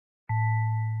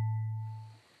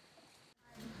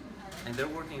And they're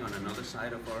working on another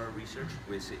side of our research,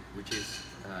 which is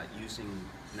using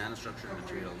nanostructured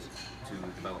materials to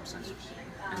develop sensors.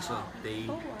 And so they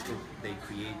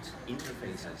create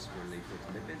interfaces where they put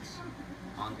lipids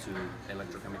onto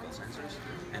electrochemical sensors,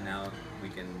 and now we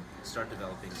can start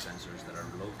developing sensors that are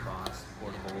low cost,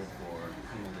 portable for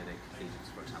hemolytic agents,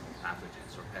 for example,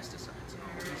 pathogens or pesticides and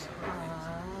all of these other things.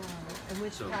 And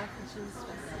which pathogens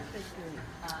specifically?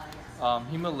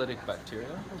 Hemolytic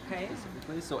bacteria, okay,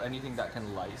 specifically, so anything that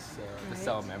can lyse the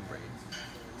cell membrane.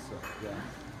 So yeah,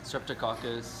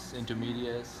 Streptococcus,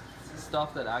 intermediates,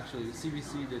 stuff that actually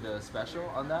CBC did a special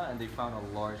on that, and they found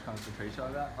a large concentration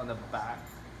of that on the back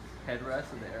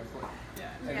headrest of the airplane.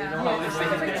 And they know how this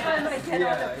every time I get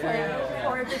on the plane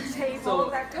or the table, so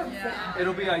that comes in.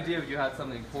 It'll be ideal if you had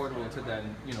something portable to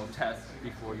then, you know, test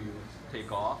before you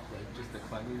take off, like just the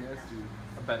cleanliness, do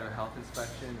a better health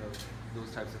inspection of those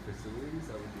types of facilities.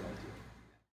 That would be ideal.